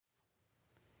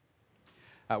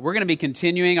We're going to be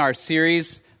continuing our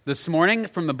series this morning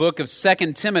from the book of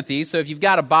 2 Timothy. So if you've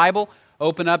got a Bible,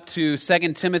 open up to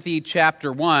 2 Timothy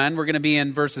chapter 1. We're going to be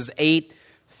in verses 8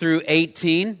 through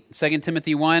 18. 2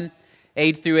 Timothy 1,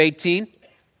 8 through 18.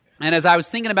 And as I was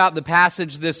thinking about the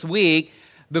passage this week,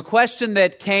 the question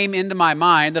that came into my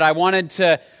mind that I wanted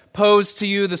to pose to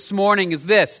you this morning is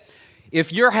this.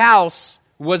 If your house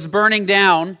was burning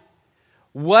down,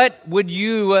 what would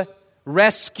you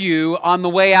rescue on the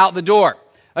way out the door?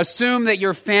 Assume that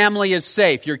your family is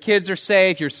safe, your kids are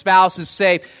safe, your spouse is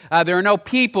safe. There are no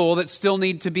people that still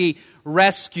need to be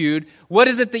rescued. What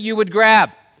is it that you would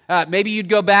grab? Maybe you'd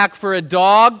go back for a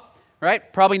dog,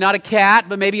 right? Probably not a cat,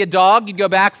 but maybe a dog you'd go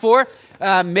back for.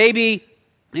 Maybe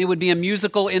it would be a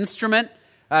musical instrument,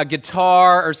 a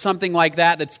guitar or something like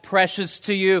that that's precious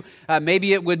to you.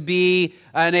 Maybe it would be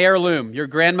an heirloom, your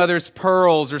grandmother's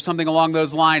pearls or something along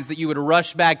those lines that you would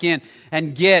rush back in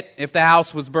and get if the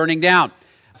house was burning down.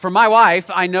 For my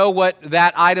wife, I know what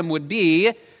that item would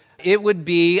be. It would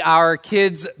be our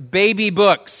kids' baby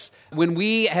books. When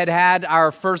we had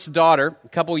our first daughter, a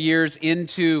couple years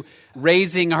into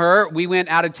raising her, we went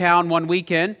out of town one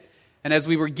weekend, and as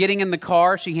we were getting in the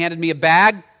car, she handed me a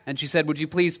bag, and she said, "Would you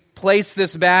please place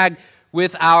this bag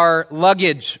with our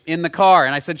luggage in the car?"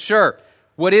 And I said, "Sure.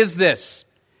 What is this?"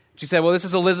 She said, "Well, this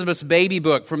is Elizabeth's baby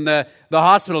book from the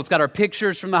hospital. It's got her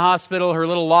pictures from the hospital, her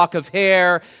little lock of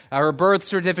hair, her birth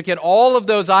certificate, all of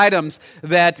those items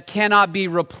that cannot be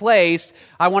replaced.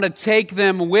 I want to take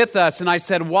them with us." And I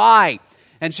said, "Why?"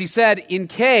 And she said, "In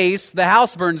case the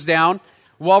house burns down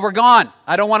while we're gone.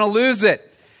 I don't want to lose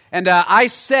it." And I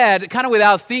said, kind of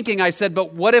without thinking, I said,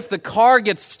 "But what if the car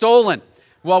gets stolen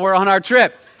while we're on our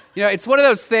trip?" You know, it's one of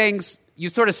those things you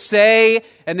sort of say,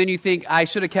 and then you think, I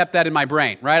should have kept that in my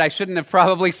brain, right? I shouldn't have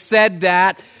probably said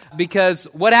that, because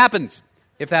what happens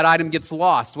if that item gets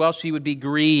lost? Well, she would be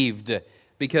grieved,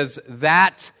 because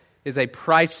that is a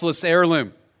priceless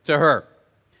heirloom to her.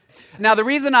 Now, the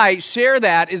reason I share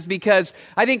that is because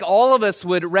I think all of us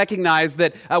would recognize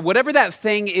that whatever that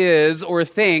thing is or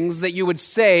things that you would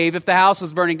save if the house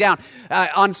was burning down,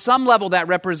 on some level that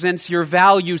represents your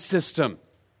value system.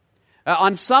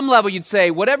 On some level, you'd say,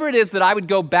 whatever it is that I would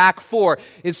go back for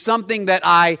is something that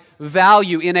I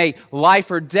value in a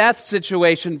life or death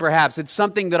situation, perhaps. It's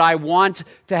something that I want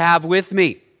to have with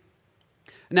me.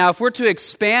 Now, if we're to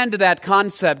expand that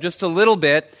concept just a little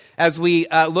bit as we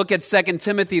look at 2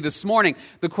 Timothy this morning,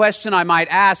 the question I might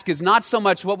ask is not so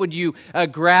much what would you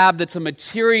grab that's a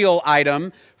material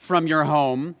item from your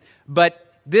home,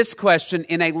 but this question,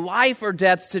 in a life or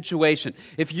death situation,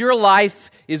 if your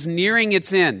life is nearing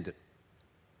its end,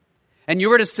 and you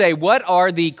were to say, what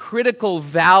are the critical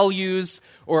values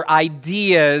or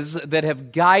ideas that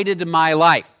have guided my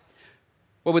life?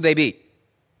 What would they be?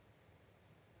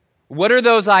 What are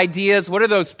those ideas? What are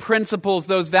those principles,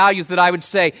 those values that I would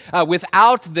say,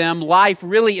 without them, life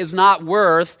really is not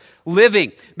worth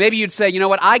living? Maybe you'd say, you know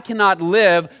what, I cannot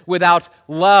live without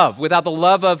love, without the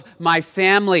love of my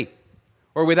family,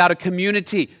 or without a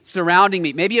community surrounding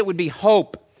me. Maybe it would be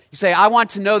hope. You say, I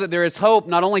want to know that there is hope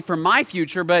not only for my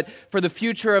future, but for the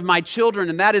future of my children,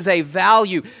 and that is a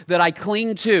value that I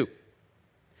cling to.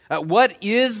 What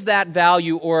is that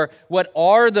value, or what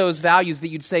are those values that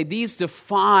you'd say, these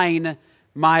define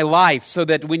my life, so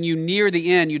that when you near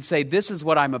the end, you'd say, this is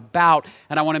what I'm about,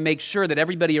 and I want to make sure that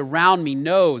everybody around me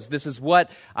knows this is what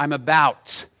I'm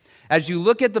about. As you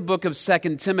look at the book of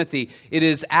 2 Timothy, it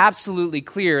is absolutely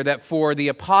clear that for the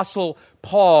Apostle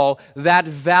Paul, that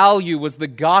value was the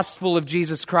gospel of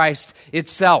Jesus Christ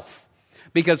itself.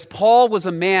 Because Paul was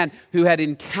a man who had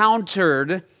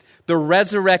encountered the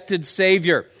resurrected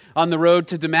Savior on the road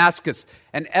to Damascus.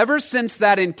 And ever since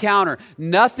that encounter,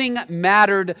 nothing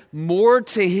mattered more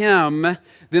to him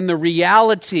than the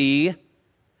reality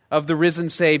of the risen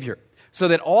Savior. So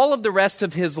that all of the rest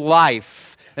of his life,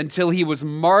 until he was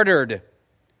martyred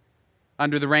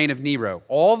under the reign of Nero,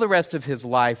 all the rest of his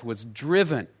life was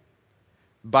driven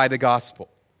by the gospel.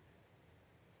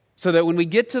 So that when we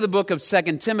get to the book of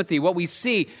 2 Timothy, what we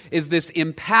see is this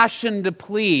impassioned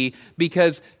plea,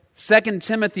 because 2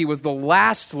 Timothy was the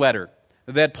last letter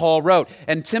that Paul wrote.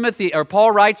 And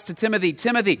Paul writes to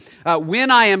Timothy, when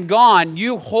I am gone,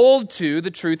 you hold to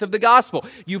the truth of the gospel.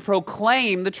 You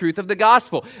proclaim the truth of the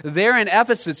gospel. There in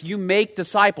Ephesus, you make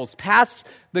disciples. Pass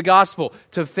the gospel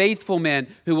to faithful men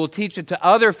who will teach it to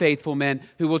other faithful men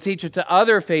who will teach it to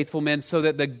other faithful men, so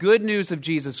that the good news of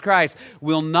Jesus Christ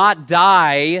will not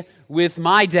die with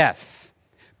my death.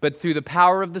 but through the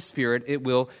power of the Spirit, it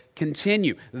will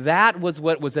continue. That was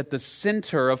what was at the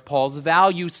center of Paul's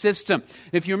value system.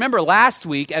 If you remember last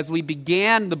week, as we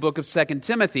began the book of 2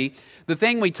 Timothy, the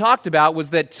thing we talked about was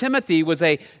that Timothy was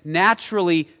a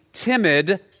naturally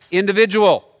timid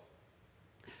individual.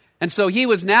 And so he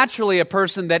was naturally a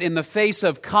person that in the face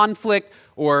of conflict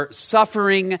or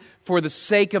suffering for the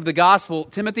sake of the gospel,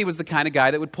 Timothy was the kind of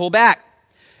guy that would pull back.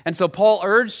 And so Paul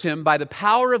urged him, by the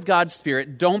power of God's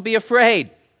Spirit, don't be afraid,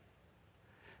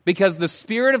 because the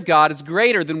Spirit of God is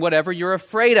greater than whatever you're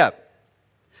afraid of.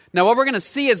 Now, what we're going to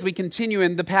see as we continue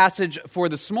in the passage for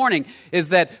this morning is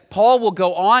that Paul will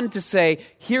go on to say,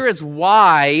 here is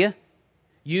why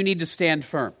you need to stand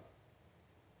firm.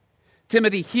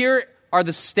 Timothy, here are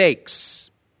the stakes.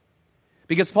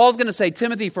 Because Paul's going to say,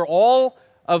 Timothy, for all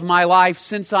of my life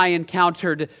since I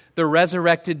encountered the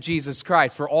resurrected Jesus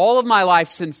Christ, for all of my life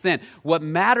since then, what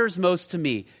matters most to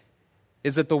me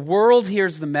is that the world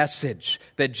hears the message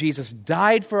that Jesus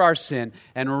died for our sin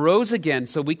and rose again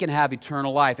so we can have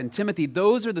eternal life. And Timothy,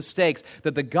 those are the stakes,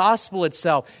 that the gospel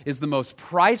itself is the most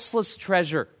priceless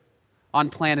treasure on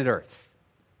planet Earth.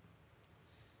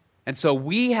 And so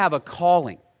we have a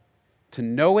calling to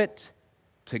know it,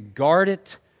 to guard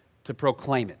it, to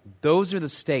proclaim it. Those are the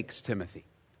stakes, Timothy.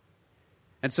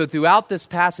 And so throughout this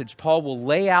passage, Paul will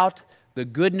lay out the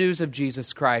good news of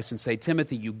Jesus Christ and say,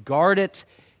 Timothy, you guard it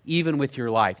even with your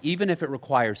life, even if it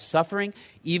requires suffering,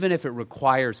 even if it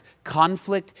requires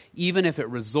conflict, even if it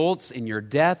results in your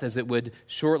death, as it would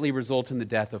shortly result in the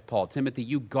death of Paul. Timothy,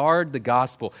 you guard the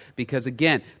gospel, because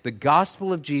again, the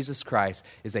gospel of Jesus Christ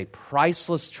is a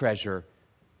priceless treasure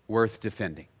worth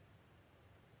defending.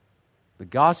 The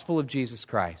gospel of Jesus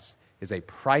Christ is a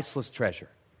priceless treasure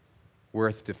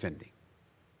worth defending.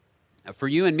 For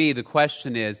you and me, the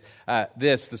question is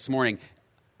this morning: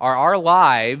 are our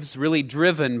lives really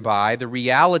driven by the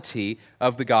reality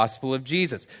of the gospel of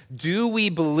Jesus? Do we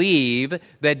believe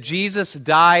that Jesus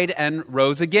died and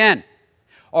rose again?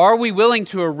 Are we willing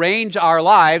to arrange our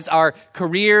lives, our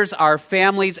careers, our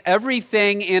families,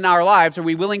 everything in our lives? Are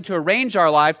we willing to arrange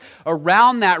our lives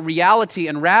around that reality?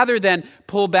 And rather than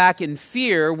pull back in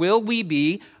fear, will we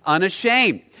be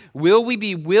unashamed? Will we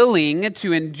be willing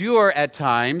to endure at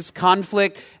times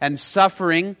conflict and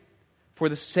suffering for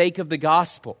the sake of the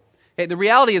gospel? Okay, the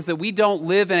reality is that we don't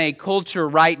live in a culture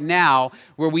right now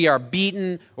where we are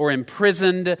beaten or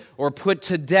imprisoned or put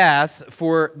to death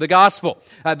for the gospel.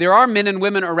 There are men and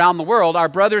women around the world, our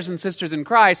brothers and sisters in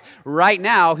Christ, right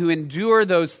now who endure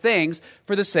those things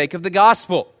for the sake of the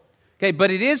gospel. Okay,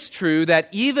 but it is true that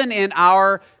even in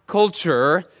our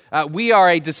culture, we are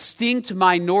a distinct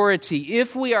minority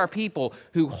if we are people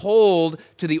who hold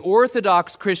to the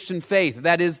orthodox Christian faith.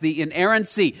 That is the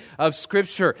inerrancy of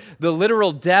Scripture, the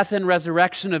literal death and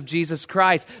resurrection of Jesus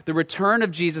Christ, the return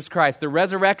of Jesus Christ, the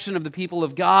resurrection of the people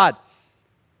of God,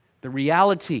 the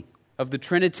reality of the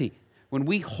Trinity. When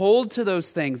we hold to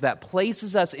those things, that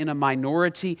places us in a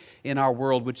minority in our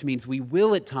world, which means we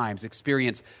will at times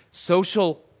experience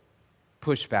social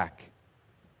pushback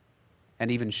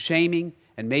and even shaming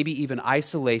and maybe even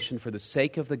isolation for the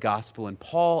sake of the gospel. And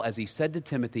Paul, as he said to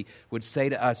Timothy, would say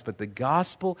to us, but the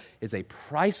gospel is a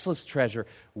priceless treasure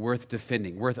worth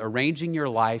defending, worth arranging your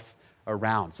life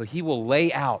around. So he will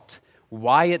lay out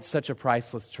why it's such a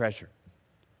priceless treasure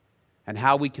and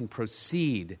how we can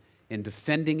proceed in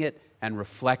defending it and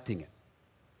reflecting it.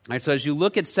 All right, so as you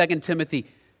look at 2 Timothy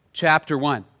chapter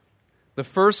 1, the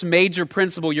first major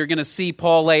principle you're going to see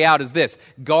Paul lay out is this: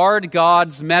 guard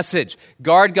God's message.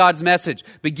 Guard God's message.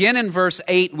 Begin in verse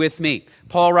 8 with me.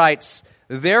 Paul writes,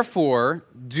 "Therefore,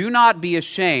 do not be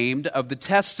ashamed of the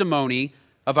testimony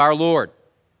of our Lord,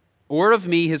 or of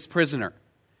me, his prisoner,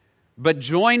 but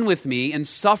join with me in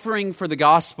suffering for the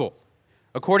gospel,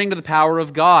 according to the power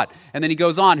of God." And then he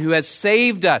goes on, "who has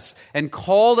saved us and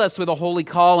called us with a holy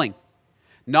calling,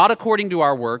 not according to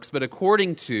our works, but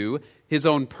according to his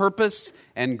own purpose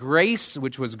and grace,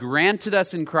 which was granted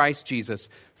us in Christ Jesus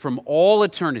from all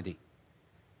eternity,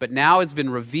 but now has been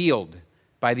revealed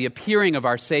by the appearing of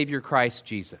our Savior Christ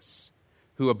Jesus,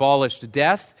 who abolished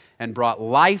death and brought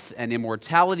life and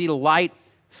immortality to light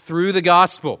through the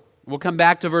gospel." We'll come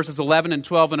back to verses 11 and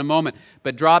 12 in a moment,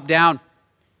 but drop down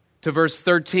to verse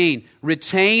 13.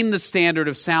 "Retain the standard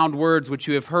of sound words which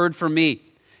you have heard from me,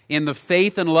 in the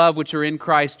faith and love which are in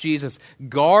Christ Jesus.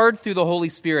 Guard through the Holy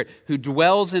Spirit who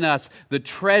dwells in us the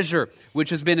treasure which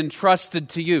has been entrusted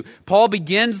to you." Paul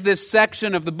begins this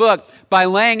section of the book by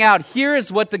laying out, here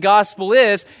is what the gospel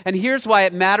is, and here's why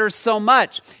it matters so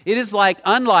much. It is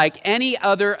unlike any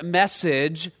other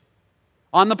message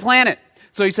on the planet.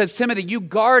 So he says, Timothy, you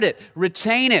guard it,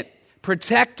 retain it,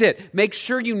 protect it, make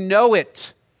sure you know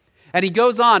it. And he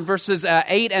goes on, verses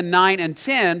 8 and 9 and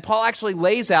 10, Paul actually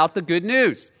lays out the good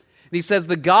news. And he says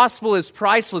the gospel is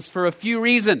priceless for a few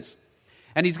reasons.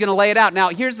 And he's going to lay it out. Now,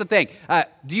 here's the thing.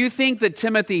 Do you think that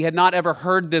Timothy had not ever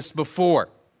heard this before?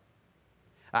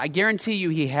 I guarantee you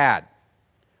he had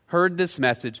heard this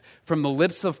message from the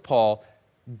lips of Paul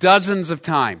dozens of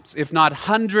times, if not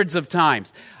hundreds of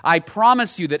times. I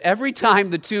promise you that every time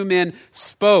the two men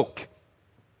spoke,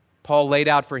 Paul laid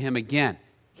out for him again,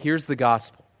 here's the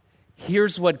gospel.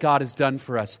 Here's what God has done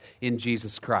for us in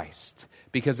Jesus Christ.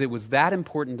 Because it was that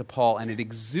important to Paul, and it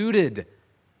exuded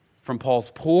from Paul's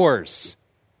pores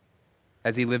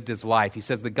as he lived his life. He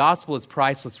says the gospel is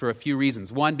priceless for a few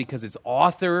reasons. One, because its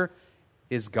author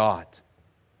is God.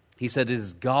 He said it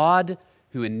is God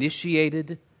who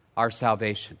initiated our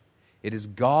salvation. It is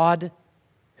God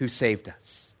who saved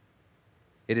us.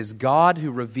 It is God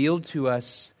who revealed to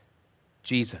us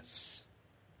Jesus.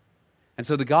 And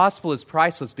so the gospel is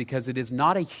priceless because it is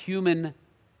not a human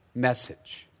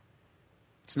message.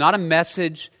 It's not a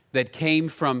message that came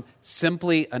from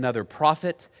simply another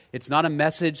prophet. It's not a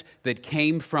message that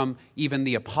came from even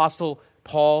the apostle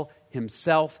Paul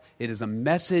himself. It is a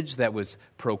message that was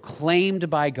proclaimed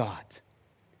by God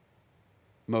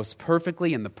most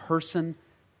perfectly in the person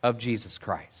of Jesus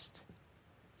Christ.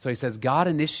 So he says God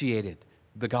initiated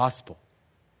the gospel,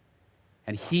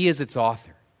 and He is its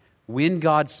author. When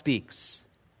God speaks,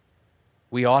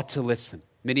 we ought to listen.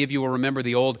 Many of you will remember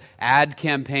the old ad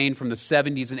campaign from the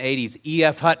 70s and 80s,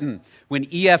 E.F. Hutton. When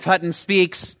E.F. Hutton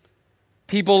speaks,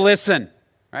 people listen,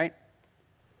 right?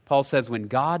 Paul says when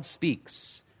God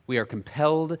speaks, we are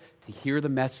compelled to hear the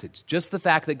message. Just the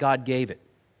fact that God gave it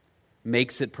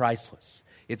makes it priceless.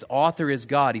 Its author is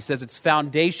God. He says its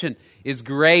foundation is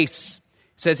grace.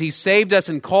 He says He saved us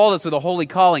and called us with a holy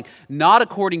calling, not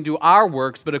according to our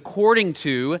works, but according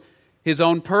to His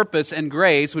own purpose and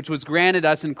grace, which was granted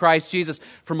us in Christ Jesus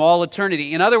from all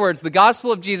eternity. In other words, the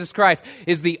gospel of Jesus Christ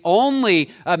is the only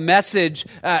message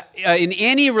in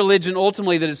any religion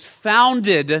ultimately that is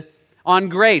founded on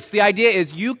grace. The idea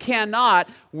is you cannot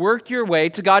work your way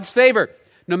to God's favor,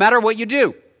 no matter what you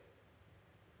do.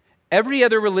 Every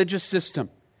other religious system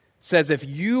says if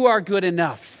you are good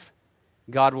enough,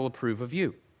 God will approve of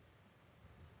you.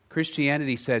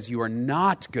 Christianity says you are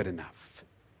not good enough.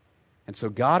 And so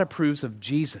God approves of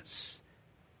Jesus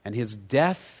and His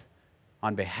death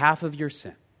on behalf of your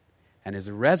sin and His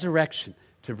resurrection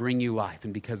to bring you life.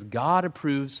 And because God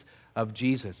approves of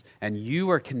Jesus and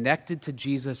you are connected to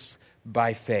Jesus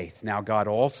by faith, now God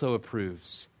also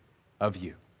approves of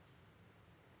you.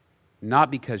 Not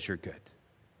because you're good,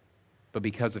 but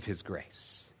because of His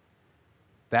grace.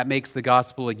 That makes the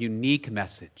gospel a unique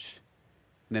message.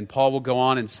 And then Paul will go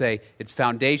on and say its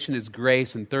foundation is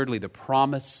grace, and thirdly, the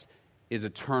promise is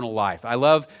eternal life. I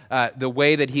love the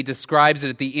way that he describes it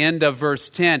at the end of verse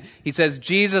 10. He says,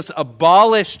 Jesus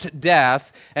abolished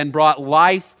death and brought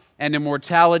life and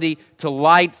immortality to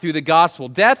light through the gospel.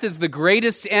 Death is the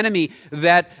greatest enemy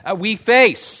that we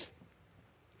face.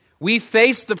 We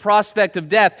face the prospect of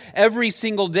death every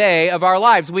single day of our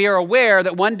lives. We are aware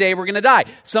that one day we're going to die.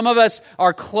 Some of us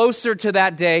are closer to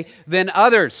that day than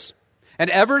others.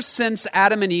 And ever since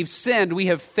Adam and Eve sinned, we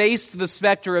have faced the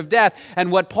specter of death.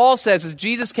 And what Paul says is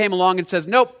Jesus came along and says,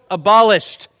 nope,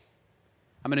 abolished.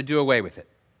 I'm going to do away with it.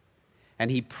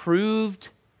 And He proved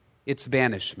its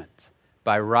banishment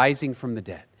by rising from the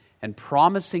dead and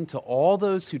promising to all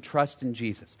those who trust in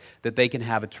Jesus that they can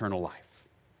have eternal life.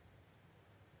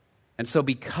 And so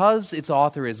because its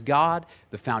author is God,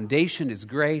 the foundation is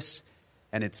grace,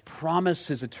 and its promise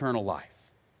is eternal life,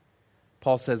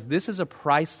 Paul says this is a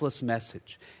priceless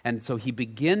message. And so he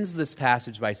begins this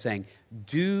passage by saying,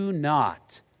 do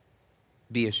not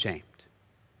be ashamed.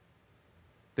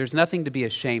 There's nothing to be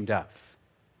ashamed of.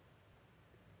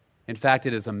 In fact,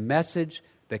 it is a message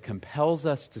that compels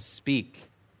us to speak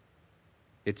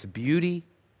its beauty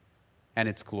and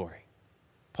its glory.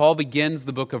 Paul begins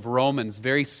the book of Romans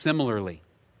very similarly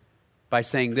by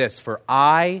saying this, for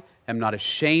I am not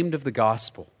ashamed of the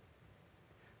gospel,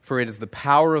 for it is the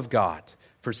power of God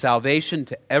for salvation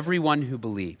to everyone who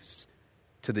believes,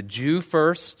 to the Jew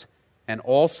first and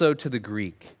also to the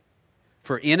Greek.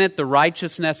 For in it the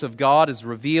righteousness of God is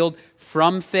revealed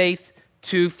from faith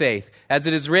to faith. As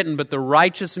it is written, but the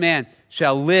righteous man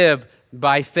shall live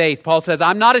by faith. Paul says,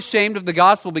 I'm not ashamed of the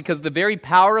gospel because the very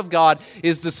power of God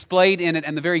is displayed in it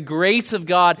and the very grace of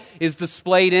God is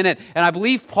displayed in it. And I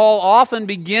believe Paul often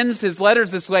begins his letters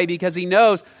this way because he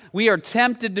knows we are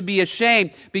tempted to be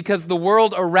ashamed because the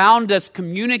world around us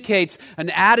communicates an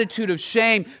attitude of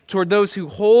shame toward those who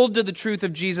hold to the truth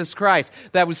of Jesus Christ.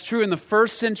 That was true in the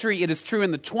first century. It is true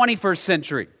in the 21st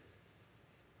century.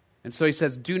 And so he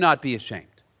says, do not be ashamed.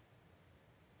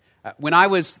 When I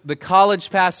was the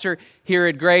college pastor here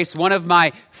at Grace, one of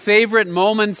my favorite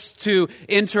moments to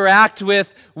interact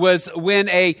with was when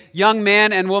a young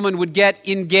man and woman would get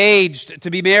engaged to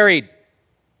be married.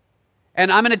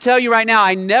 And I'm going to tell you right now,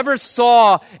 I never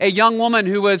saw a young woman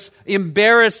who was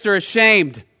embarrassed or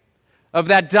ashamed of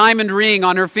that diamond ring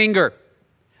on her finger.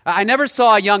 I never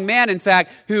saw a young man, in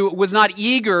fact, who was not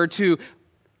eager to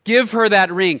give her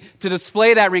that ring, to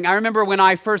display that ring. I remember when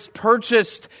I first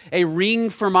purchased a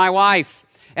ring for my wife,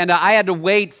 and I had to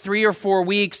wait 3 or 4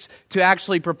 weeks to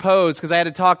actually propose because I had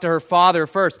to talk to her father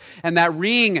first. And that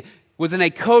ring was in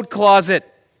a coat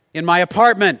closet in my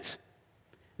apartment.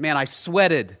 Man, I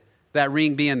sweated that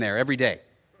ring being there every day.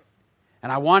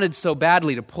 And I wanted so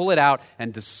badly to pull it out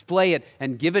and display it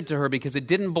and give it to her because it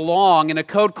didn't belong in a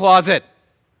coat closet.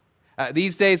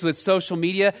 These days with social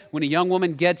media, when a young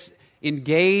woman gets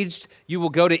engaged, you will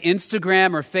go to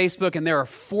Instagram or Facebook and there are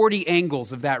 40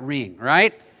 angles of that ring,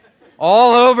 right?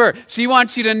 All over. She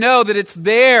wants you to know that it's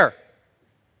there.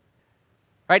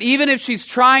 Right? Even if she's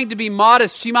trying to be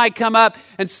modest, she might come up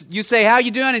and you say, how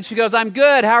you doing? And she goes, I'm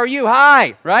good. How are you?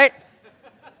 Hi. Right?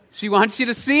 She wants you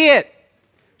to see it.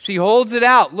 She holds it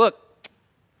out. Look.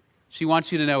 She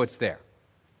wants you to know it's there.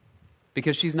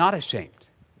 Because she's not ashamed.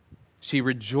 She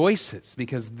rejoices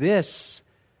because this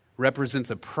represents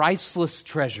a priceless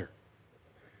treasure,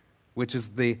 which is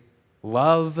the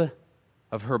love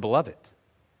of her beloved.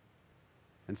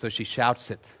 And so she shouts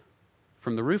it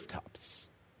from the rooftops.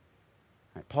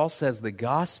 Right, Paul says the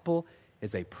gospel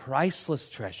is a priceless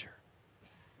treasure,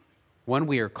 one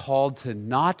we are called to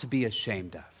not be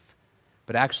ashamed of,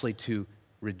 but actually to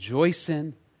rejoice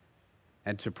in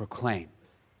and to proclaim.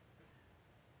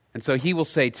 And so he will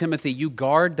say, Timothy, you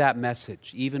guard that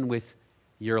message even with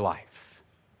your life.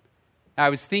 I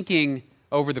was thinking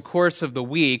over the course of the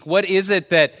week, what is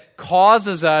it that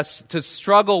causes us to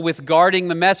struggle with guarding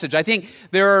the message? I think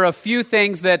there are a few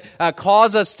things that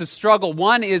cause us to struggle.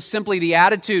 One is simply the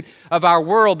attitude of our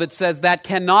world that says that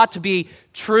cannot be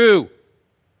true.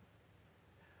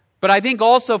 But I think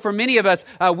also for many of us,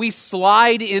 we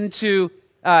slide into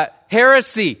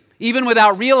heresy, even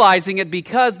without realizing it,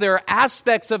 because there are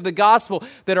aspects of the gospel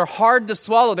that are hard to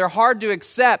swallow. They're hard to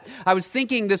accept. I was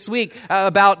thinking this week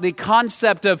about the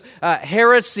concept of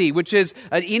heresy, which is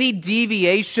any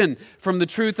deviation from the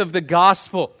truth of the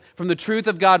gospel, from the truth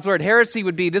of God's word. Heresy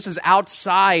would be, this is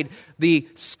outside the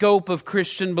scope of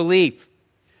Christian belief.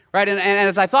 Right? And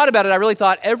as I thought about it, I really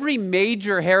thought every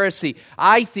major heresy,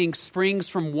 I think, springs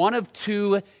from one of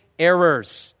two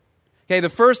errors. Okay, the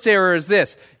first error is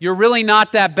this: you're really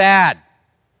not that bad.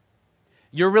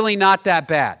 You're really not that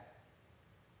bad.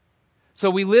 So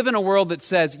we live in a world that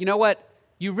says, you know what?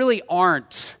 You really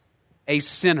aren't a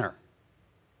sinner.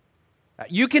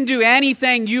 You can do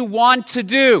anything you want to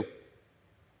do.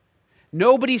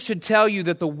 Nobody should tell you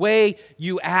that the way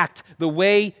you act, the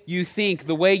way you think,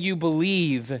 the way you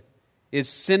believe is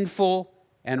sinful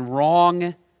and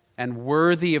wrong and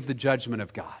worthy of the judgment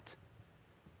of God.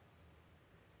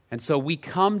 And so we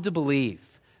come to believe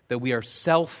that we are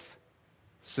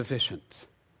self-sufficient.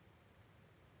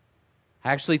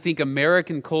 I actually think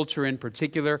American culture in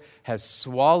particular has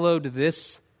swallowed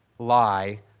this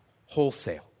lie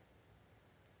wholesale.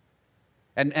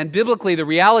 And biblically, the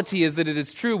reality is that it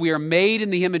is true. We are made in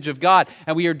the image of God,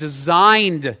 and we are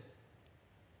designed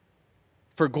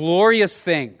for glorious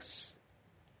things.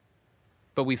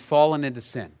 But we've fallen into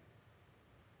sin.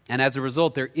 And as a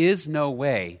result, there is no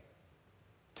way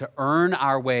to earn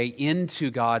our way into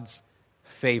God's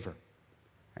favor.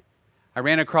 I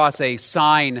ran across a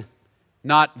sign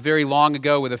not very long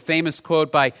ago with a famous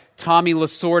quote by Tommy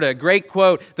Lasorda, a great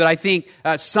quote that I think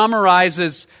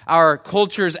summarizes our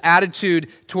culture's attitude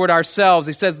toward ourselves.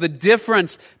 He says, the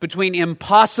difference between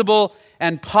impossible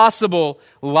and possible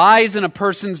lies in a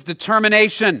person's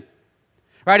determination.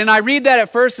 Right? And I read that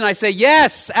at first and I say,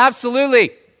 yes,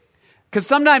 absolutely. Because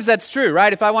sometimes that's true,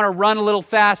 right? If I want to run a little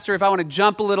faster, if I want to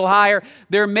jump a little higher,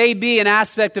 there may be an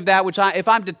aspect of that which, if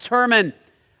I'm determined,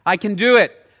 I can do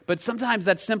it. But sometimes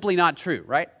that's simply not true,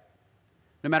 right?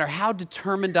 No matter how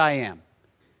determined I am,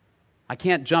 I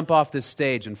can't jump off this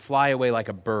stage and fly away like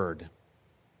a bird.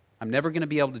 I'm never going to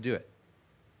be able to do it.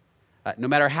 No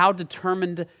matter how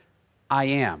determined I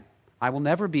am, I will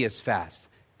never be as fast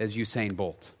as Usain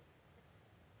Bolt.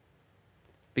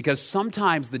 Because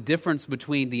sometimes the difference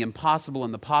between the impossible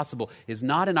and the possible is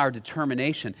not in our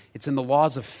determination, it's in the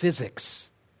laws of physics.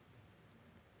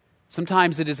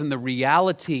 Sometimes it is in the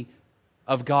reality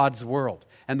of God's world.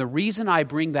 And the reason I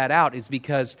bring that out is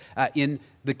because in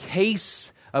the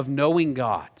case of knowing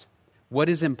God, what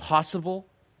is impossible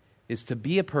is to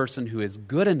be a person who is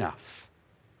good enough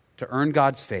to earn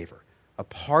God's favor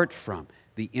apart from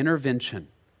the intervention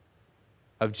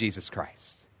of Jesus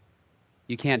Christ.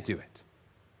 You can't do it.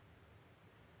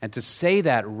 And to say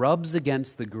that rubs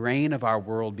against the grain of our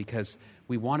world because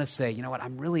we want to say, you know what,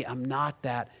 I'm not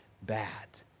that bad.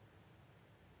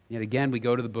 Yet again, we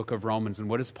go to the book of Romans, and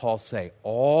what does Paul say?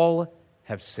 All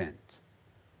have sinned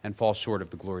and fall short of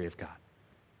the glory of God.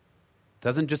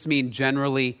 Doesn't just mean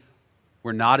generally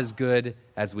we're not as good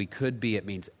as we could be. It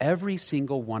means every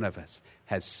single one of us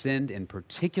has sinned in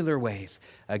particular ways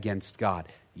against God.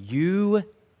 You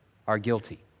are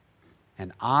guilty,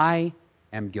 and I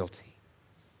am guilty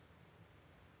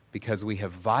because we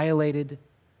have violated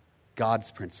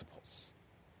God's principles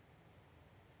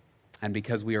and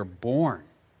because we are born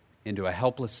into a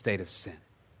helpless state of sin.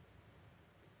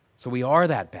 So we are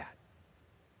that bad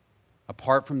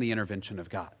apart from the intervention of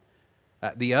God.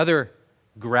 The other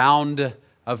ground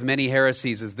of many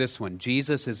heresies is this one: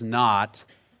 Jesus is not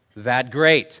that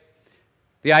great.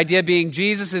 The idea being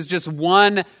Jesus is just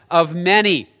one of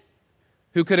many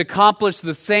who could accomplish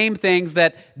the same things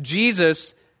that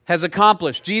Jesus has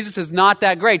accomplished. Jesus is not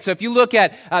that great. So if you look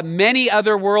at many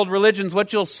other world religions,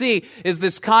 what you'll see is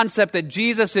this concept that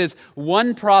Jesus is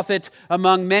one prophet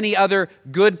among many other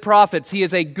good prophets. He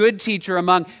is a good teacher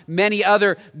among many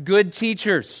other good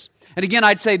teachers. And again,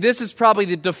 I'd say this is probably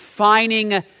the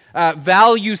defining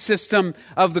value system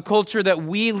of the culture that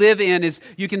we live in. Is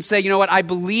you can say, you know what, I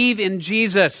believe in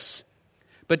Jesus.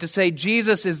 But to say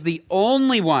Jesus is the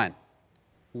only one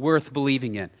worth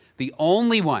believing in, the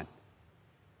only one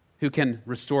who can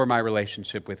restore my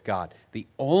relationship with God, the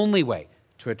only way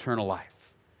to eternal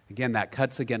life. Again, that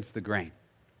cuts against the grain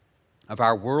of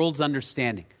our world's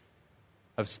understanding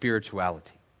of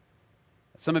spirituality.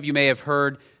 Some of you may have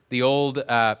heard the old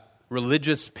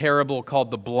religious parable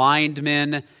called the blind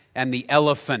men and the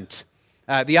elephant.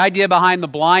 The idea behind the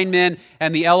blind men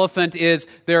and the elephant is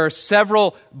there are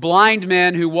several blind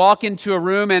men who walk into a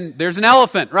room and there's an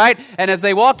elephant, right? And as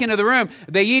they walk into the room,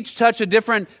 they each touch a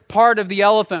different part of the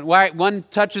elephant. One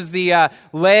touches the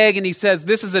leg and he says,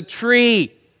 this is a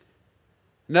tree.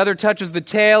 Another touches the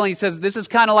tail and he says, this is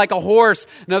kind of like a horse.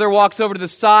 Another walks over to the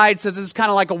side, says, this is kind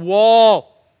of like a wall.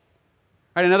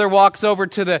 Right, another walks over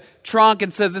to the trunk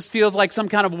and says, this feels like some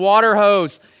kind of water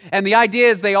hose. And the idea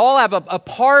is they all have a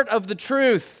part of the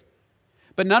truth,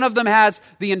 but none of them has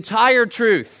the entire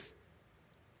truth.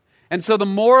 And so the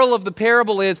moral of the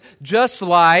parable is, just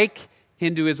like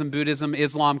Hinduism, Buddhism,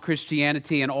 Islam,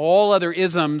 Christianity, and all other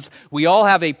isms, we all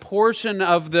have a portion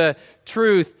of the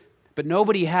truth, but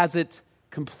nobody has it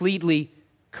completely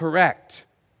correct.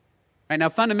 Right, now,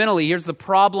 fundamentally, here's the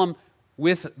problem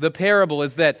with the parable,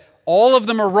 is that all of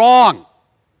them are wrong.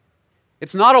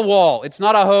 It's not a wall. It's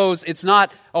not a hose. It's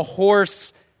not a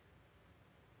horse.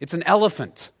 It's an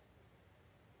elephant.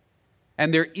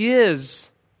 And there is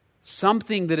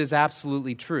something that is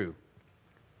absolutely true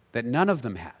that none of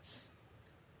them has.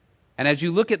 And as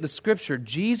you look at the Scripture,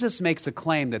 Jesus makes a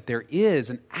claim that there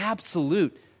is an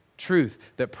absolute truth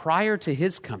that prior to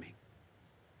His coming,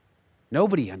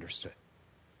 nobody understood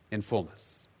in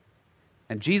fullness.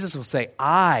 And Jesus will say,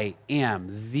 I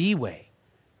am the way,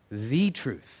 the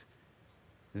truth,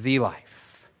 the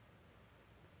life.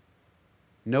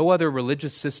 No other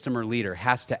religious system or leader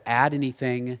has to add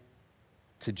anything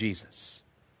to Jesus.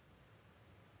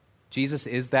 Jesus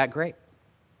is that great.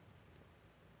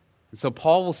 And so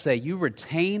Paul will say, you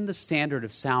retain the standard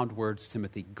of sound words,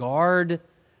 Timothy. Guard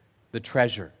the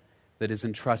treasure that is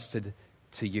entrusted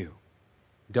to you.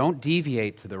 Don't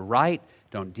deviate to the right.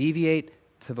 Don't deviate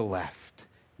to the left.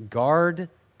 Guard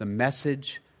the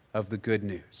message of the good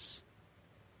news.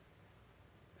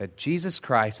 That Jesus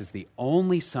Christ is the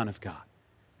only Son of God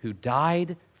who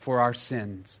died for our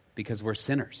sins because we're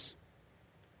sinners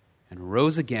and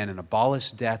rose again and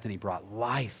abolished death, and He brought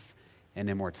life and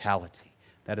immortality.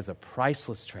 That is a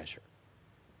priceless treasure.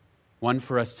 One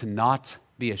for us to not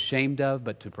be ashamed of,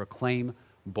 but to proclaim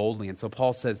boldly. And so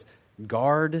Paul says,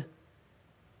 guard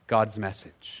God's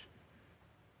message.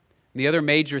 The other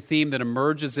major theme that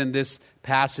emerges in this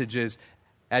passage is,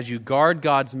 as you guard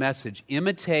God's message,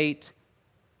 imitate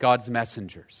God's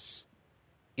messengers.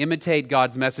 Imitate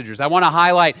God's messengers. I want to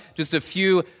highlight just a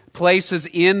few places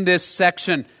in this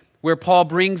section where Paul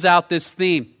brings out this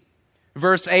theme.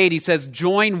 Verse 8, he says,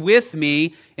 join with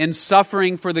me in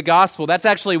suffering for the gospel. That's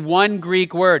actually one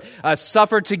Greek word,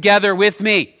 suffer together with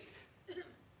me.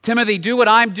 Timothy, do what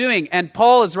I'm doing. And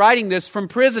Paul is writing this from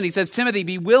prison. He says, Timothy,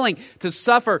 be willing to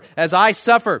suffer as I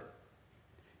suffer.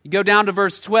 You go down to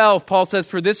verse 12, Paul says,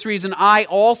 "For this reason I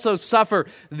also suffer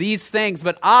these things,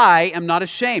 but I am not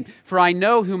ashamed, for I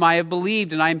know whom I have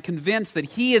believed, and I am convinced that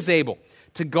he is able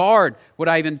to guard what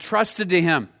I have entrusted to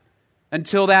him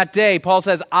until that day." Paul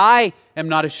says, "I am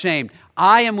not ashamed.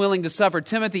 I am willing to suffer."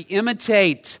 Timothy,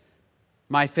 imitate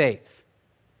my faith.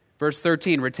 Verse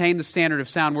 13, "Retain the standard of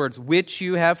sound words, which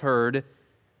you have heard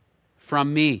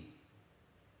from me."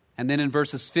 And then in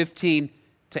verses 15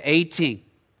 to 18,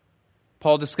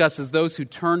 Paul discusses those who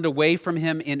turned away from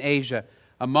him in Asia,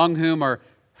 among whom are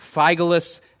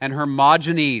Phygelus and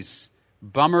Hermogenes.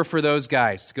 Bummer for those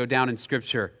guys to go down in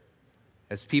Scripture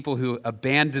as people who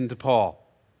abandoned Paul.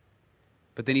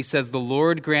 But then he says, "The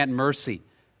Lord grant mercy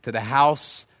to the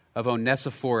house of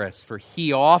Onesiphorus, for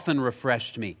he often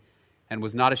refreshed me and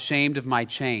was not ashamed of my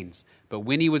chains. But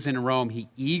when he was in Rome, he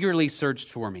eagerly searched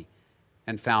for me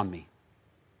and found me.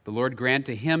 The Lord grant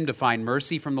to him to find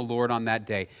mercy from the Lord on that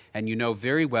day. And you know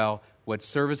very well what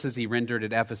services he rendered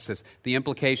at Ephesus." The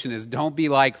implication is, don't be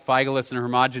like Phygelus and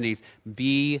Hermogenes.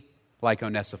 Be like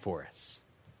Onesiphorus.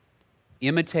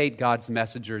 Imitate God's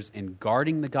messengers in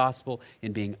guarding the gospel,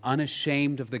 in being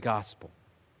unashamed of the gospel.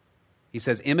 He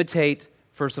says, imitate,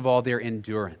 first of all, their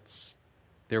endurance,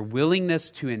 their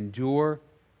willingness to endure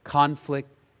conflict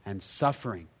and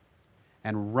suffering,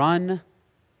 and run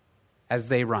as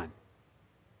they run.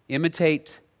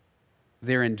 Imitate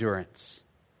their endurance.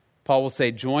 Paul will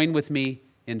say, join with me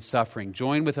in suffering.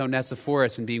 Join with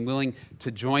Onesiphorus in being willing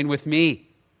to join with me.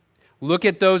 Look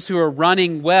at those who are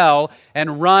running well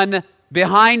and run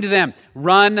behind them.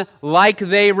 Run like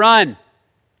they run.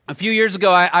 A few years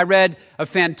ago, I read a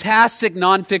fantastic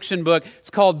nonfiction book. It's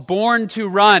called Born to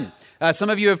Run. Some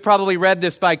of you have probably read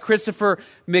this by Christopher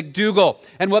McDougall.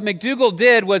 And what McDougall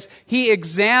did was he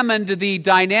examined the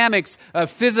dynamics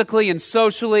physically and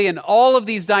socially and all of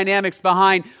these dynamics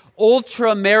behind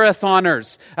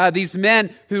ultra-marathoners, these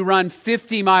men who run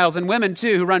 50 miles, and women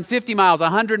too, who run 50 miles,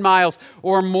 100 miles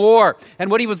or more.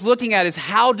 And what he was looking at is,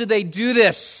 how do they do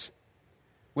this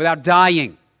without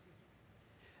dying?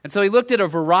 And so he looked at a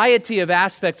variety of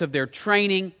aspects of their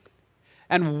training.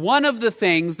 And one of the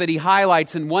things that he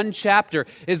highlights in one chapter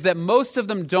is that most of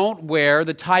them don't wear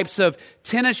the types of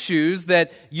tennis shoes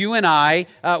that you and I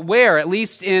wear. At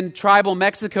least in tribal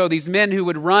Mexico, these men who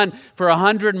would run for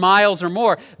 100 miles or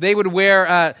more, they would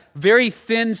wear very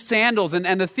thin sandals.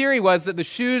 And the theory was that the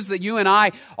shoes that you and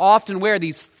I often wear,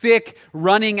 these thick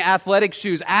running athletic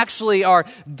shoes, actually are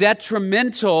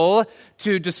detrimental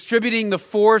to distributing the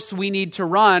force we need to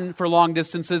run for long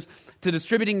distances, to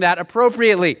distributing that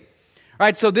appropriately. All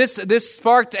right, so this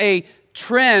sparked a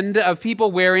trend of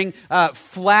people wearing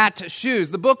flat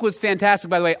shoes. The book was fantastic,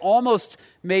 by the way. Almost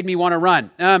made me want to run.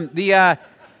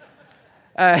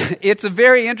 It's a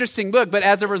very interesting book, but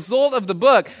as a result of the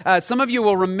book, some of you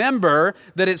will remember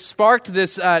that it sparked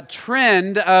this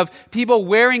trend of people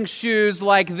wearing shoes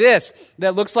like this,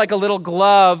 that looks like a little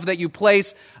glove that you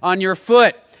place on your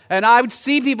foot. And I would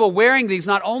see people wearing these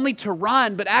not only to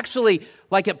run, but actually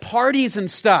like at parties and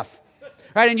stuff.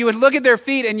 Right, and you would look at their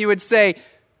feet and you would say,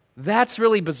 that's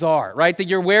really bizarre, right? That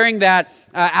you're wearing that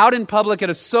out in public at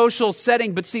a social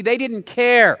setting. But see, they didn't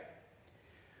care,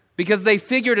 because they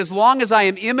figured, as long as I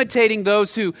am imitating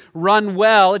those who run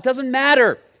well, it doesn't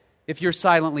matter if you're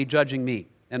silently judging me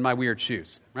and my weird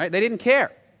shoes, right? They didn't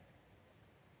care,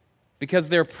 because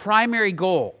their primary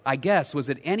goal, I guess, was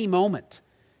at any moment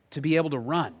to be able to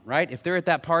run, right? If they're at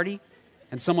that party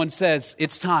and someone says,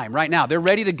 it's time right now, they're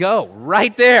ready to go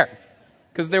right there,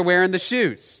 because they're wearing the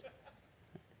shoes.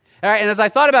 All right, and as I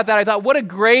thought about that, I thought, what a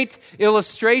great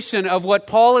illustration of what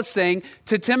Paul is saying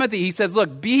to Timothy. He says,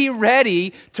 look, be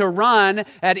ready to run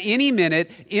at any minute.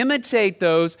 Imitate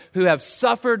those who have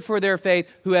suffered for their faith,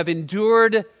 who have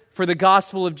endured for the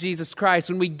gospel of Jesus Christ.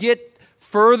 When we get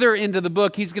further into the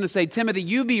book, he's going to say, Timothy,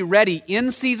 you be ready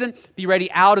in season, be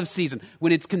ready out of season.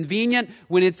 When it's convenient,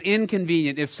 when it's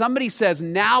inconvenient. If somebody says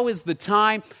now is the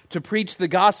time to preach the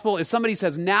gospel, if somebody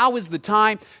says now is the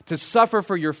time to suffer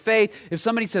for your faith, if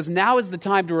somebody says now is the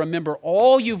time to remember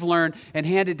all you've learned and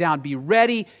hand it down, be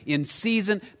ready in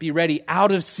season, be ready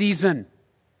out of season.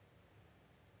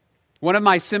 One of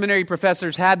my seminary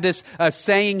professors had this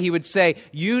saying. He would say,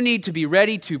 you need to be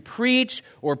ready to preach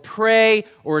or pray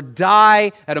or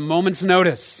die at a moment's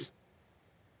notice.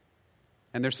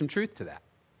 And there's some truth to that.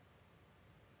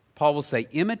 Paul will say,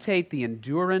 imitate the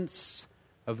endurance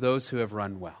of those who have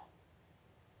run well.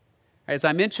 As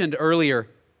I mentioned earlier,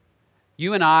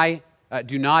 you and I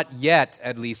do not yet,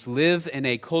 at least, live in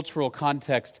a cultural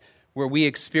context where we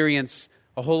experience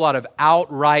a whole lot of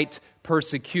outright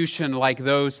persecution like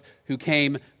those who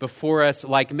came before us,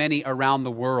 like many around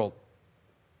the world.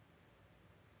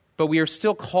 but we are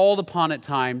still called upon at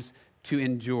times to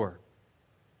endure.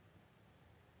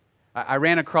 I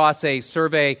ran across a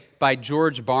survey by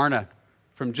George Barna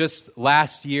from just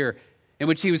last year in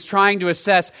which he was trying to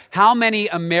assess how many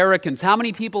Americans, how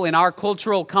many people in our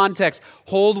cultural context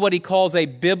hold what he calls a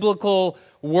biblical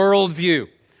worldview.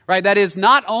 Right? That is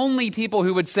not only people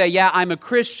who would say, yeah, I'm a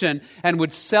Christian and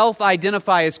would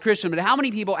self-identify as Christian, but how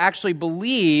many people actually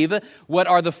believe what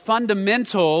are the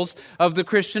fundamentals of the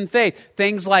Christian faith?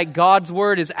 Things like God's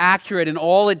Word is accurate in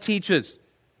all it teaches.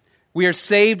 We are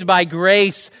saved by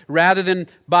grace rather than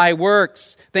by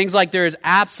works. Things like there is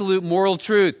absolute moral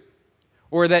truth,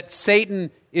 or that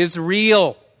Satan is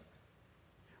real.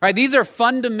 Right? These are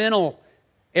fundamental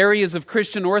areas of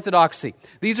Christian orthodoxy.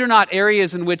 These are not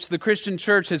areas in which the Christian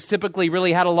church has typically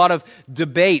really had a lot of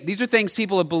debate. These are things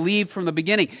people have believed from the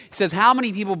beginning. He says, how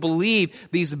many people believe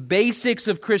these basics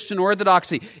of Christian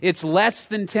orthodoxy? It's less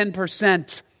than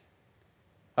 10%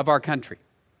 of our country.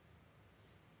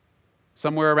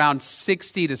 Somewhere around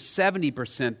 60 to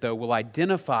 70%, though, will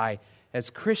identify as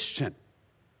Christian.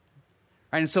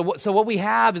 Right? And so what we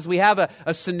have is we have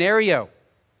a scenario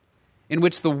in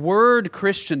which the word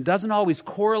Christian doesn't always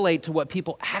correlate to what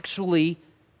people actually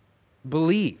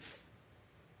believe.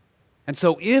 And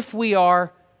so if we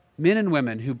are men and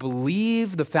women who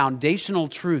believe the foundational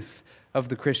truth of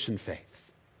the Christian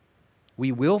faith,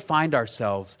 we will find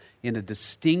ourselves in a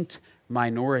distinct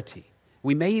minority.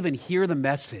 We may even hear the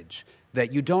message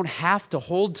that you don't have to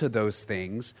hold to those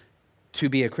things to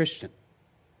be a Christian.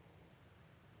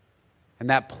 And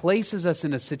that places us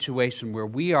in a situation where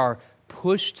we are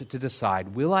pushed to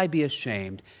decide, will I be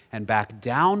ashamed and back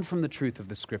down from the truth of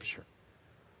the Scripture?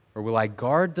 Or will I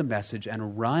guard the message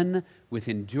and run with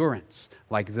endurance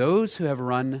like those who have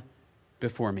run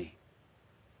before me?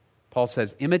 Paul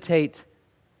says, imitate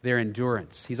their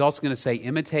endurance. He's also going to say,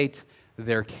 imitate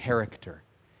their character.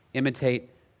 Imitate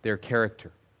their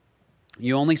character.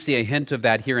 You only see a hint of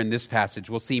that here in this passage.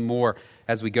 We'll see more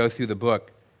as we go through the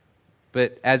book.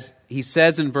 But as he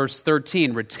says in verse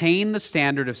 13, retain the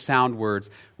standard of sound words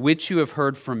which you have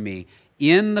heard from me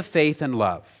in the faith and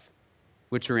love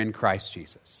which are in Christ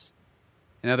Jesus.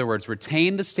 In other words,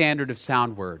 retain the standard of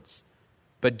sound words,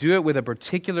 but do it with a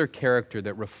particular character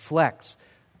that reflects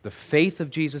the faith of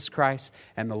Jesus Christ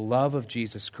and the love of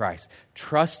Jesus Christ.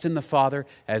 Trust in the Father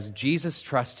as Jesus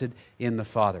trusted in the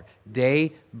Father,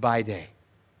 day by day.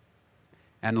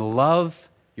 And love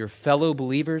your fellow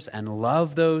believers and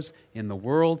love those in the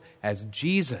world as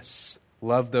Jesus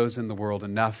loved those in the world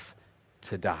enough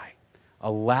to die.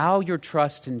 Allow your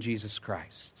trust in Jesus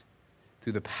Christ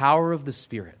through the power of the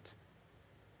Spirit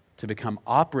to become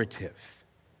operative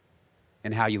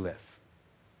in how you live.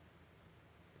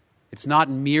 It's not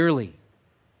merely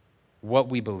what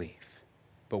we believe,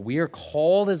 but we are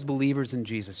called as believers in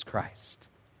Jesus Christ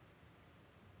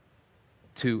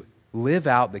to live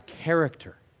out the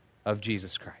character of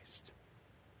Jesus Christ.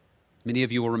 Many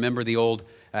of you will remember the old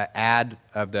ad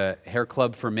of the hair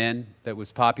club for men that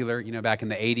was popular, back in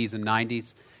the 80s and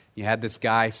 90s. You had this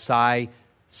guy, Cy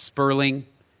Sperling,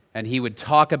 and he would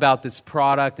talk about this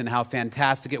product and how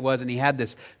fantastic it was, and he had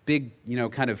this big,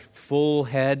 kind of full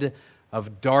head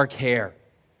of dark hair.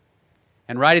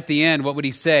 And right at the end, what would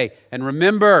he say? And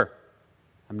remember,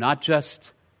 I'm not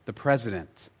just the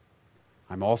president,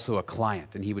 I'm also a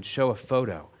client. And he would show a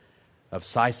photo of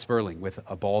Cy Sperling with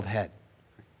a bald head.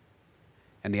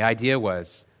 And the idea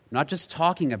was, I'm not just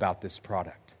talking about this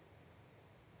product,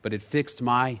 but it fixed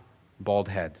my bald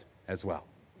head as well.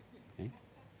 Okay?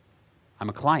 I'm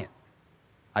a client.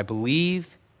 I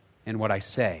believe in what I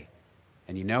say.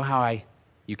 And you know how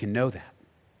you can know that?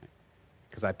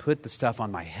 Because I put the stuff on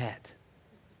my head.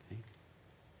 Okay?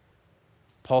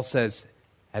 Paul says,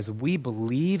 as we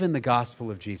believe in the gospel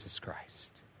of Jesus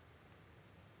Christ,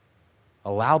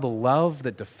 allow the love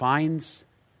that defines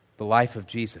the life of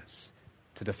Jesus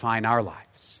to define our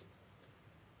lives.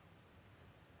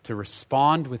 To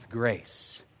respond with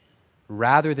grace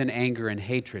rather than anger and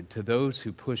hatred to those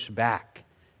who push back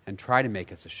and try to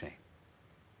make us ashamed.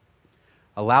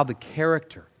 Allow the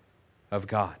character of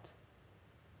God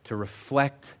to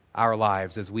reflect our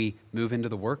lives as we move into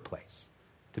the workplace,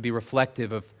 to be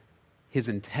reflective of His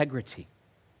integrity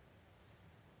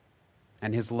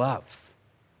and His love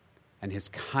and His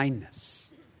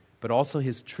kindness, but also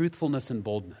His truthfulness and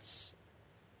boldness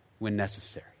when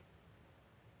necessary.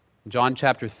 John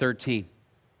chapter 13,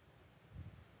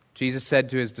 Jesus said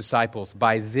to His disciples,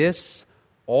 "By this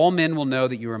all men will know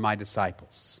that you are my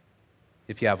disciples,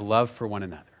 if you have love for one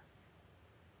another."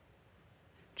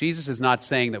 Jesus is not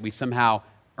saying that we somehow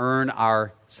earn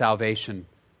our salvation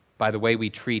by the way we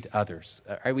treat others.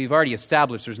 We've already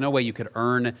established there's no way you could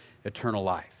earn eternal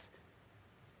life.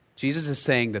 Jesus is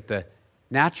saying that the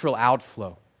natural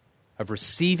outflow of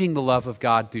receiving the love of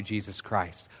God through Jesus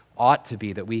Christ ought to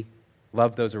be that we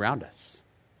love those around us.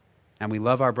 And we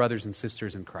love our brothers and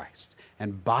sisters in Christ.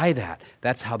 And by that,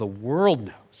 that's how the world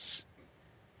knows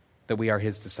that we are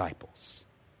His disciples.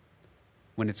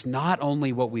 When it's not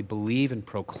only what we believe and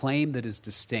proclaim that is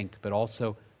distinct, but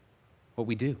also what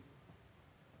we do.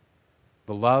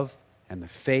 The love and the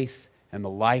faith and the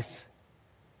life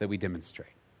that we demonstrate.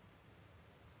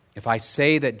 If I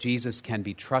say that Jesus can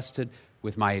be trusted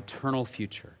with my eternal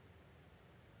future,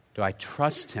 do I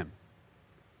trust Him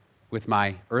with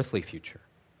my earthly future?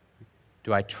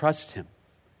 Do I trust Him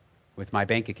with my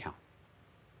bank account?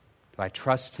 Do I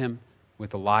trust Him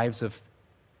with the lives of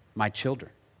my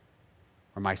children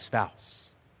or my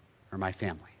spouse or my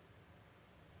family?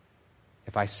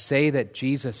 If I say that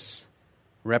Jesus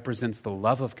represents the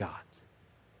love of God,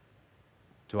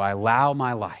 do I allow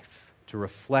my life to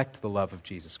reflect the love of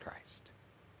Jesus Christ?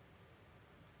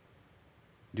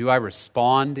 Do I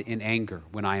respond in anger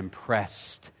when I am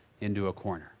pressed into a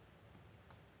corner?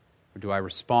 Or do I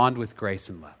respond with grace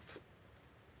and love?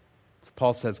 So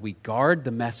Paul says we guard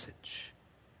the message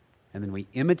and then we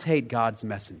imitate God's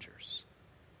messengers,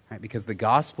 right? Because the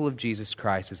gospel of Jesus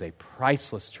Christ is a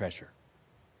priceless treasure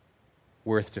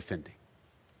worth defending.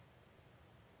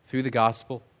 Through the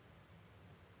gospel,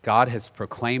 God has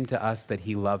proclaimed to us that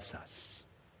He loves us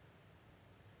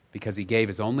because He gave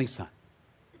His only Son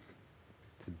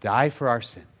to die for our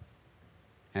sin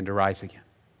and to rise again.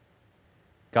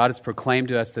 God has proclaimed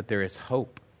to us that there is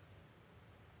hope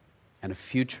and a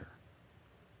future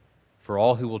for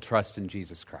all who will trust in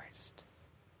Jesus Christ.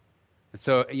 And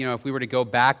so, if we were to go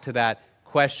back to that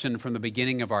question from the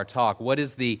beginning of our talk, what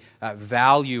is the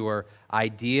value or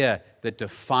idea that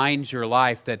defines your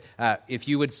life? That if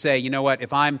you would say,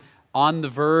 if I'm on the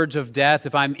verge of death,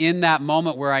 if I'm in that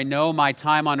moment where I know my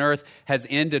time on earth has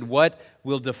ended, what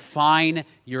will define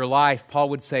your life? Paul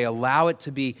would say, allow it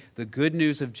to be the good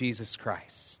news of Jesus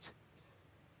Christ.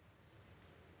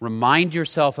 Remind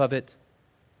yourself of it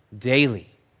daily.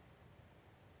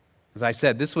 As I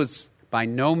said, this was by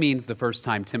no means the first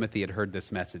time Timothy had heard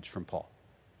this message from Paul.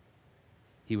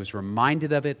 He was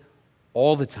reminded of it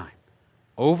all the time,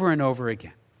 over and over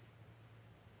again,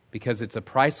 because it's a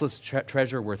priceless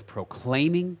treasure worth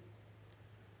proclaiming,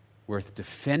 worth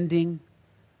defending,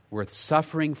 worth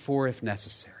suffering for if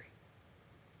necessary.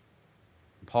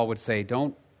 And Paul would say,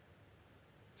 don't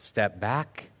step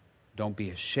back, don't be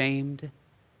ashamed.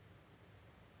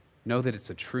 Know that it's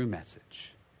a true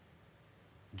message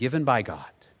given by God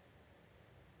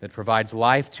that provides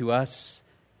life to us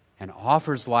and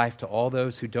offers life to all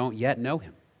those who don't yet know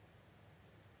Him.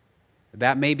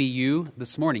 That may be you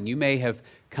this morning. You may have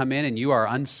come in and you are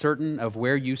uncertain of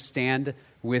where you stand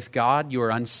with God. You are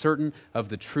uncertain of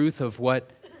the truth of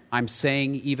what I'm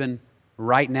saying even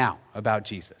right now about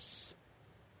Jesus.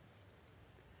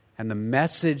 And the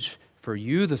message for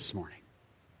you this morning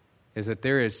is that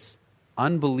there is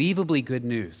unbelievably good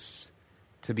news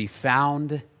to be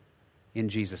found in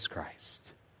Jesus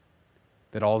Christ.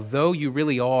 That although you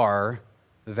really are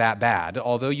that bad,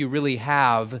 although you really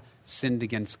have sinned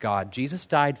against God, Jesus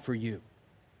died for you.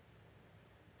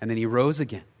 And then He rose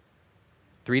again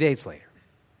 3 days later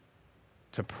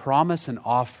to promise and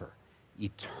offer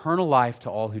eternal life to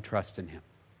all who trust in Him.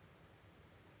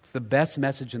 It's the best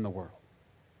message in the world.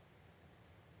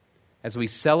 As we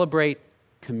celebrate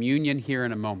communion here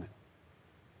in a moment,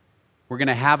 we're going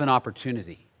to have an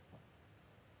opportunity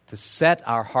to set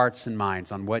our hearts and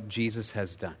minds on what Jesus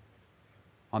has done,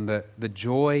 on the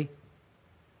joy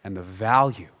and the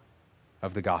value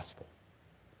of the gospel.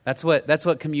 That's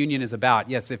what communion is about.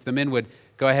 Yes, if the men would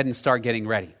go ahead and start getting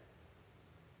ready.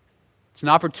 It's an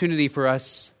opportunity for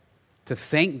us to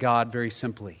thank God very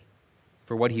simply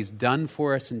for what He's done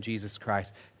for us in Jesus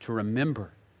Christ, to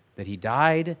remember that He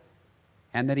died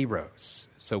and that He rose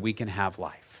so we can have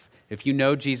life. If you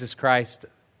know Jesus Christ,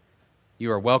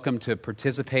 you are welcome to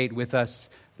participate with us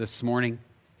this morning.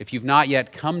 If you've not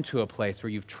yet come to a place where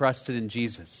you've trusted in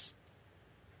Jesus,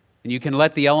 and you can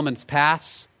let the elements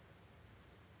pass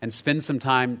and spend some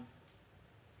time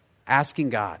asking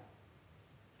God,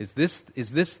 is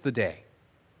this the day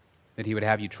that He would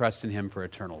have you trust in Him for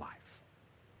eternal life?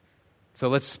 So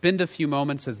let's spend a few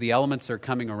moments as the elements are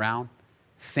coming around,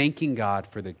 thanking God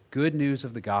for the good news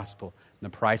of the gospel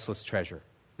and the priceless treasure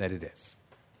that it is.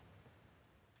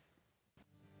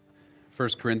 1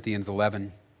 Corinthians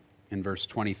 11 in verse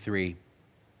 23,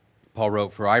 Paul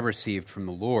wrote, "For I received from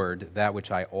the Lord that which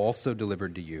I also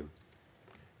delivered to you,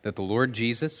 that the Lord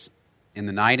Jesus, in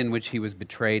the night in which He was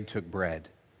betrayed, took bread.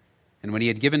 And when He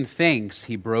had given thanks,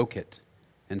 He broke it,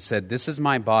 and said, "This is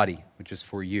my body, which is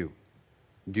for you.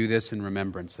 Do this in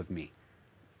remembrance of me."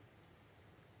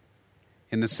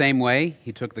 In the same way,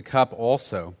 he took the cup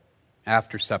also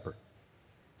after supper,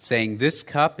 saying, "This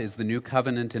cup is the new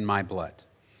covenant in my blood.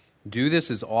 Do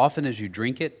this as often as you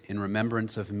drink it in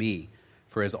remembrance of me.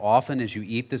 For as often as you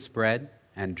eat this bread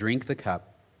and drink the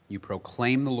cup, you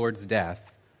proclaim the Lord's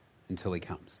death until he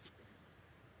comes."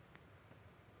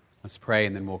 Let's pray,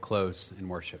 and then we'll close in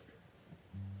worship.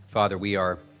 Father, we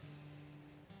are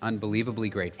unbelievably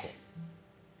grateful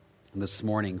this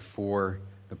morning for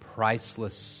the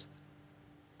priceless,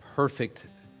 perfect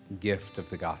gift of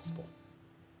the gospel.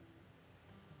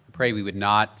 I pray we would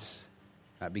not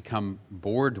become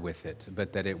bored with it,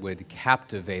 but that it would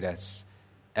captivate us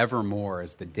evermore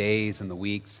as the days and the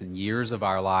weeks and years of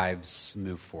our lives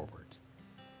move forward.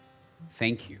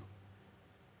 Thank you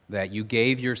that you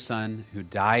gave your Son who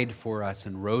died for us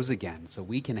and rose again so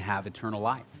we can have eternal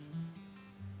life.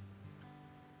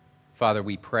 Father,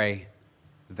 we pray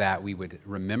that we would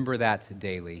remember that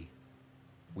daily,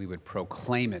 we would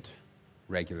proclaim it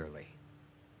regularly,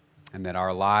 and that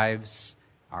our lives,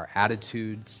 our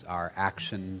attitudes, our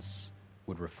actions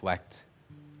would reflect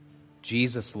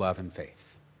Jesus' love and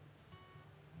faith.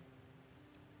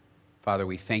 Father,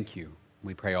 we thank you.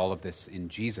 We pray all of this in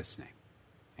Jesus' name.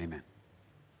 Amen.